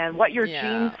and what your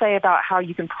genes say about how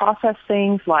you can process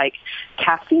things like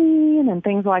caffeine and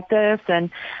things like this. And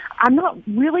I'm not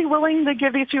really willing to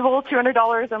give these people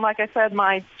 $200 and, like I said,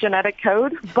 my genetic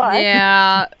code. But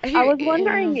I was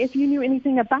wondering if you knew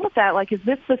anything about that. Like, is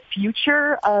this the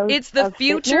future of It's the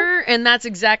future, fitness? and that's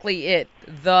exactly it.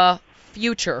 The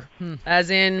future.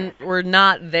 As in, we're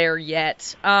not there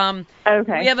yet.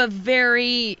 Okay. We have a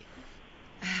very,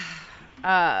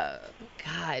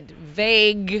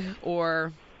 vague, or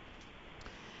I'm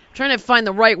trying to find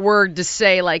the right word to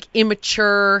say, like,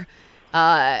 immature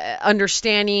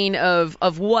understanding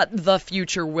of what the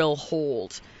future will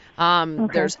hold.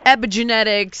 There's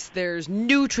epigenetics, there's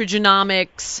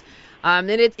nutrigenomics, and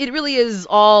it really is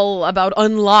all about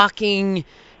unlocking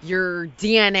your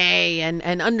DNA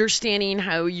and understanding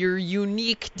how your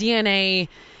unique DNA,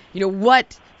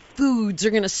 what foods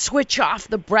are going to switch off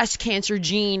the breast cancer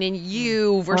gene in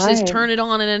you versus turn it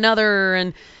on in another.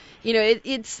 And,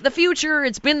 it's the future.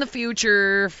 It's been the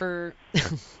future for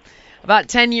about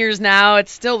 10 years now.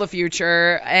 It's still the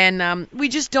future. And we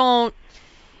just don't,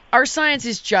 our science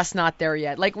is just not there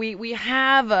yet. Like, we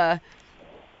have a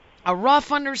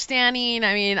rough understanding.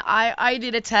 I mean, I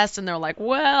did a test and they're like,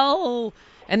 well,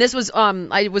 and this was,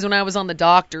 when I was on the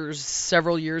doctors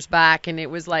several years back, and it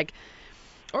was like,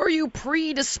 are you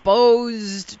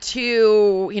predisposed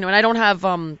to, and I don't have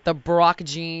the BRCA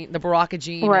gene, the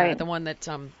one that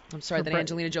that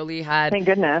Angelina Jolie had. Thank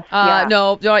goodness.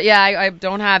 No, I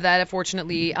don't have that,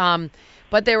 unfortunately.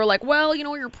 But they were like, well,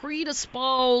 you're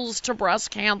predisposed to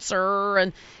breast cancer,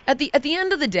 and at the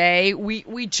end of the day,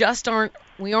 we just aren't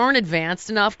advanced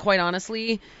enough, quite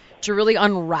honestly, to really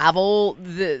unravel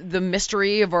the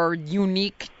mystery of our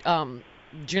unique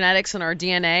genetics and our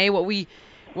DNA.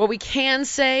 What we can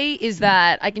say is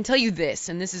that I can tell you this,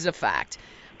 and this is a fact.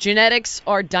 Genetics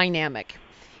are dynamic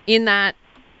in that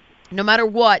no matter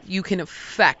what, you can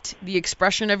affect the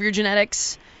expression of your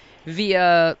genetics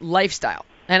via lifestyle.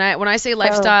 And when I say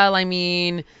lifestyle, I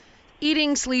mean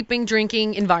eating, sleeping,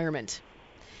 drinking, environment.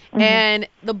 Mm-hmm. And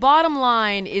the bottom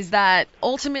line is that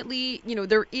ultimately,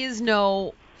 there's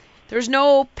no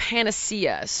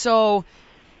panacea. So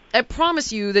I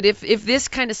promise you that if this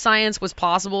kind of science was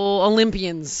possible,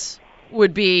 Olympians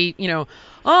would be,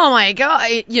 oh my God,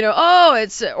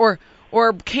 it's,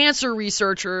 or cancer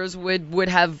researchers would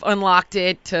have unlocked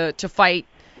it to fight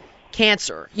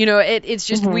cancer. It's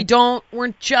just,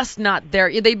 we're just not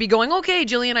there. They'd be going, okay,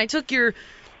 Jillian, I took your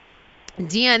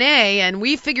DNA and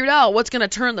we figured out what's going to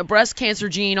turn the breast cancer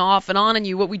gene off and on in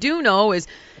you. What we do know is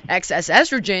excess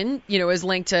estrogen, is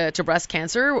linked to breast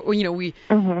cancer. We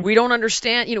don't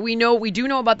understand, we do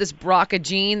know about this BRCA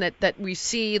gene that we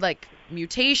see like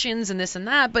mutations and this and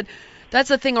that, but that's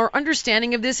the thing. Our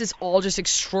understanding of this is all just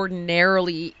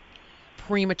extraordinarily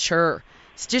premature.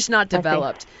 It's just not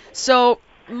developed. So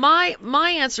my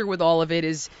answer with all of it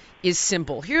is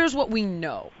simple. Here's what we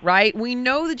know, right? We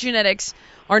know that genetics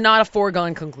are not a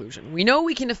foregone conclusion. We know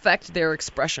we can affect their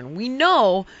expression. We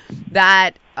know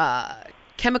that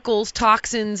chemicals,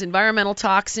 toxins, environmental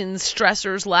toxins,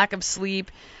 stressors, lack of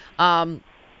sleep, all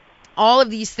of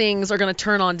these things are going to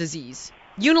turn on disease.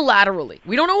 unilaterally.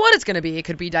 We don't know what it's going to be. It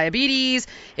could be diabetes,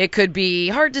 it could be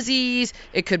heart disease,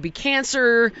 it could be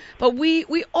cancer, but we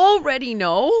already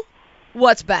know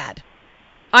what's bad.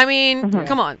 I mean,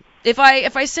 come on. If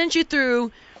I sent you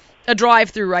through a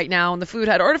drive-through right now and the food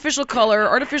had artificial color,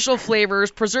 artificial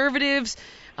flavors, preservatives,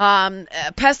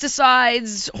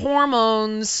 pesticides,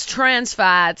 hormones, trans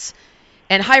fats,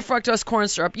 and high fructose corn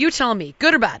syrup, you tell me,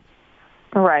 good or bad?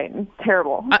 Right.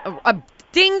 Terrible.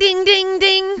 Ding, ding, ding,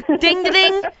 ding, ding, ding,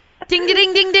 ding, ding,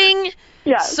 ding, ding, ding.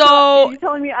 Yeah. So are you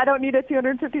telling me I don't need a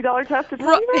 $250 test to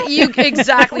tell you that?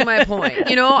 Exactly my point.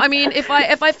 You know, I mean, if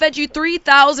I fed you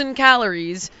 3,000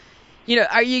 calories, you know,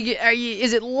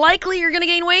 is it likely you're going to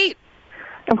gain weight?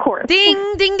 Of course.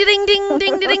 Ding, ding, ding, ding,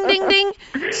 ding, ding, ding,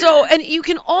 ding. So, and you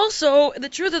can also, the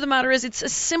truth of the matter is, it's a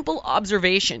simple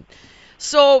observation.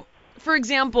 So, for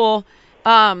example,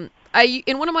 in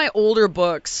one of my older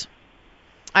books,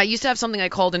 I used to have something I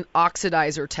called an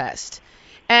oxidizer test.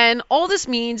 And all this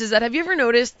means is that, have you ever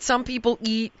noticed some people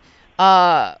eat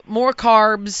more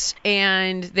carbs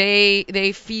and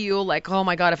they feel like, oh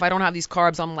my God, if I don't have these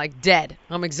carbs, I'm like dead.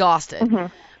 I'm exhausted. Mm-hmm.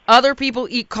 Other people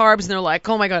eat carbs and they're like,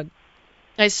 oh my God,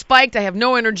 I spiked. I have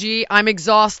no energy. I'm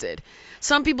exhausted.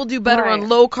 Some people do better on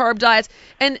low carb diets.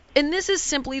 And this is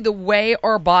simply the way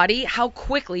our body, how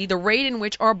quickly, the rate in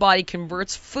which our body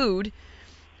converts food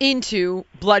into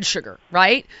blood sugar,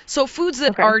 right? So foods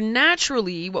that are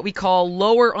naturally what we call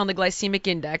lower on the glycemic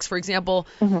index, for example,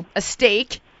 a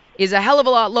steak is a hell of a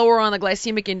lot lower on the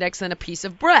glycemic index than a piece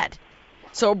of bread.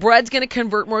 So bread's going to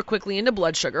convert more quickly into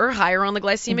blood sugar, higher on the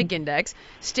glycemic index.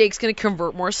 Steak's going to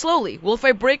convert more slowly. Well, if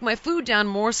I break my food down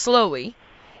more slowly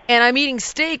and I'm eating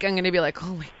steak, I'm going to be like,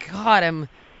 oh my God, I'm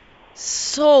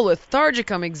so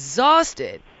lethargic, I'm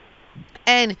exhausted.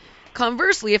 And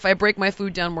conversely, if I break my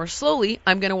food down more slowly,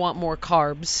 I'm going to want more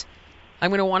carbs. I'm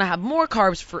going to want to have more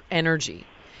carbs for energy.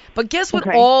 But guess what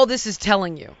all this is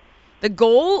telling you? The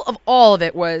goal of all of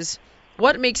it was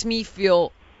what makes me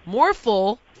feel more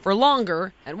full for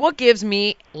longer and what gives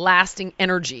me lasting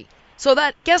energy. So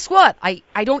that, guess what? I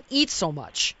don't eat so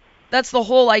much. That's the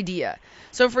whole idea.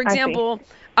 So, for example,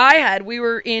 we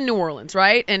were in New Orleans,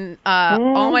 right? And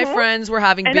all my friends were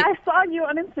having... And I saw you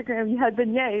on Instagram. You had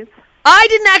beignets. I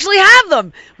didn't actually have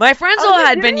them. My friends all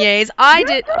had beignets. I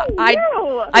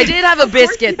did have a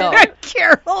biscuit though.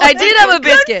 Carol, I did have a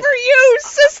biscuit. Good for you,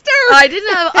 sister. I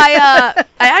didn't have. I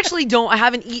actually don't. I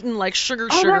haven't eaten like sugar.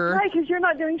 Oh, that's right, because you're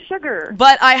not doing sugar.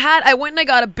 But I went and I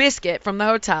got a biscuit from the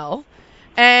hotel,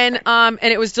 and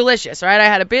it was delicious, right? I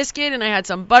had a biscuit and I had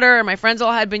some butter, and my friends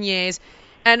all had beignets,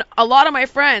 and a lot of my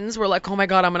friends were like, "Oh my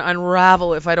God, I'm gonna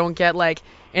unravel if I don't get like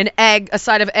a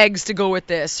side of eggs to go with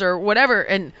this or whatever,"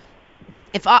 and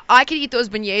if I could eat those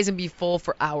beignets and be full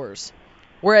for hours.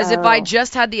 Whereas if I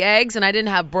just had the eggs and I didn't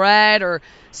have bread or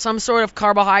some sort of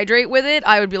carbohydrate with it,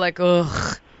 I would be like,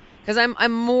 ugh. Because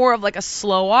I'm more of like a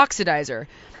slow oxidizer.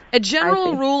 A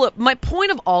general rule, my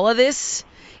point of all of this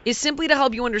is simply to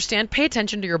help you understand, pay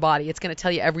attention to your body. It's going to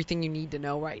tell you everything you need to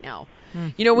know right now.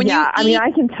 You know, when you eat, I mean,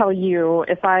 I can tell you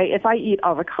if I eat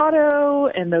avocado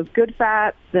and those good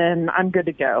fats, then I'm good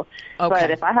to go. Okay.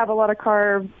 But if I have a lot of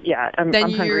carbs, I'm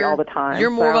hungry all the time. You're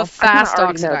more of a fast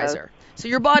oxidizer. So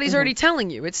your body's already telling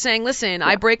you. It's saying, listen,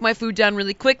 I break my food down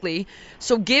really quickly,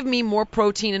 so give me more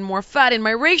protein and more fat in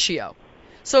my ratio.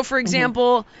 So, for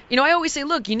example, you know, I always say,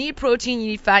 look, you need protein, you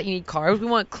need fat, you need carbs. We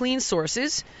want clean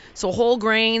sources. So whole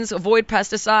grains, avoid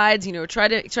pesticides, you know, try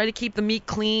to keep the meat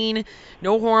clean,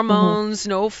 no hormones,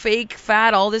 no fake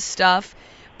fat, all this stuff.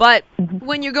 But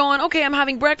when you're going, okay, I'm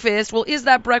having breakfast, well, is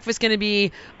that breakfast going to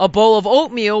be a bowl of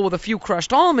oatmeal with a few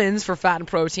crushed almonds for fat and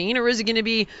protein, or is it going to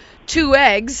be 2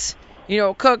 eggs, you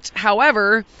know, cooked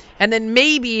however, and then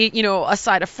maybe, you know, a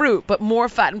side of fruit, but more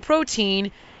fat and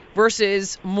protein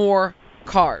versus more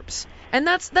carbs? And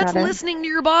that's listening to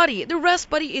your body. The rest,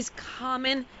 buddy, is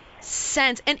common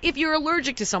sense. And if you're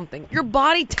allergic to something, your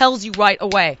body tells you right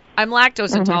away. I'm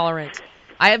lactose intolerant.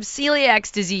 I have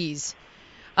celiac disease.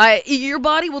 Your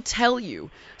body will tell you.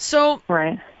 So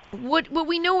what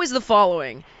we know is the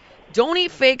following. Don't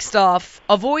eat fake stuff.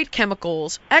 Avoid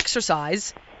chemicals.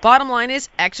 Exercise. Bottom line is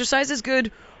exercise is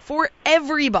good for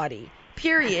everybody.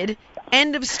 Period.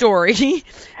 End of story.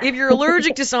 If you're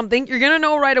allergic to something, you're going to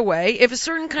know right away. If a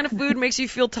certain kind of food makes you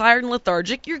feel tired and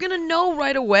lethargic, you're going to know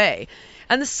right away.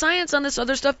 And the science on this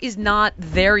other stuff is not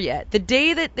there yet. The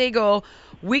day that they go,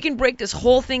 we can break this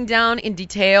whole thing down in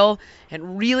detail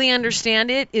and really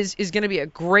understand it is going to be a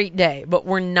great day. But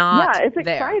we're not there. Yeah, it's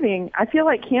exciting. I feel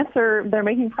like cancer, they're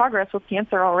making progress with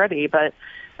cancer already, but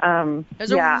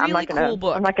There's a really cool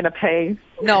book. I'm not gonna pay.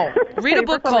 No, read a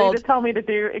book called. To tell me to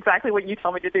do exactly what you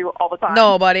tell me to do all the time.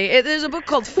 No, buddy. There's a book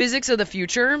called Physics of the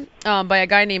Future by a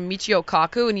guy named Michio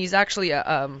Kaku, and he's actually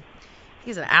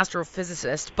he's an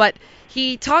astrophysicist. But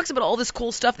he talks about all this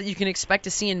cool stuff that you can expect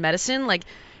to see in medicine. Like,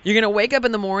 you're gonna wake up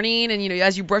in the morning, and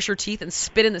as you brush your teeth and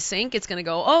spit in the sink, it's gonna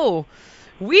go, oh,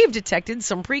 we've detected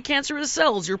some precancerous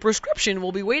cells. Your prescription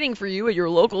will be waiting for you at your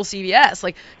local CVS.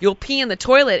 Like, you'll pee in the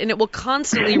toilet, and it will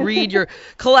constantly read your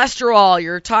cholesterol,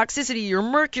 your toxicity, your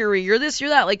mercury, your this, your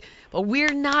that. Like, but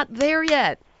we're not there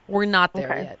yet. We're not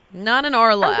there yet. Not in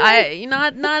our life.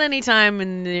 Not anytime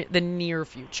in the near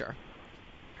future.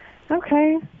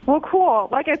 Okay. Well, cool.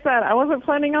 Like I said, I wasn't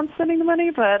planning on spending the money,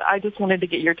 but I just wanted to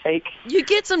get your take. You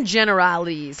get some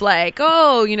generalities, like,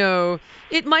 oh,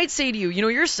 it might say to you,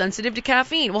 you're sensitive to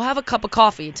caffeine. Well, have a cup of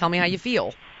coffee. Tell me how you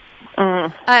feel.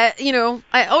 You're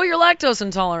lactose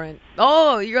intolerant.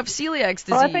 Oh, you have celiac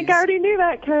disease. Well, I think I already knew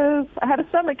that because I had a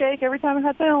stomach ache every time I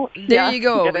had milk. There you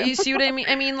go. You see what I mean?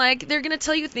 I mean, like, they're going to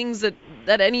tell you things that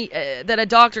a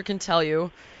doctor can tell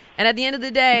you. And at the end of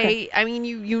the day, I mean,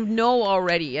 you know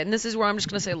already. And this is where I'm just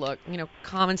going to say, look,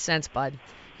 common sense, bud.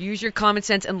 Use your common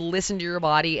sense and listen to your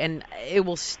body, and it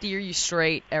will steer you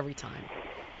straight every time.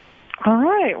 All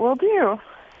right, will do. All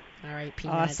right,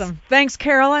 peanuts. Awesome. Thanks,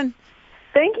 Carolyn.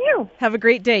 Thank you. Have a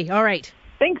great day. All right.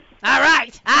 Thanks. All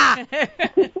right.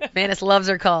 Manus loves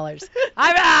her callers.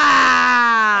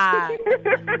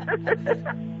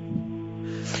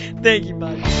 Thank you,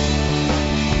 bud.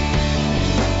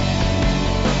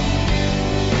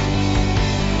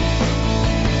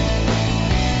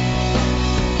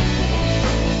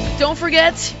 Don't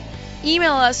forget,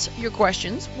 email us your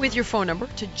questions with your phone number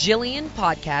to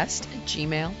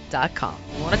JillianPodcast@gmail.com.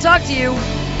 We want to talk to you.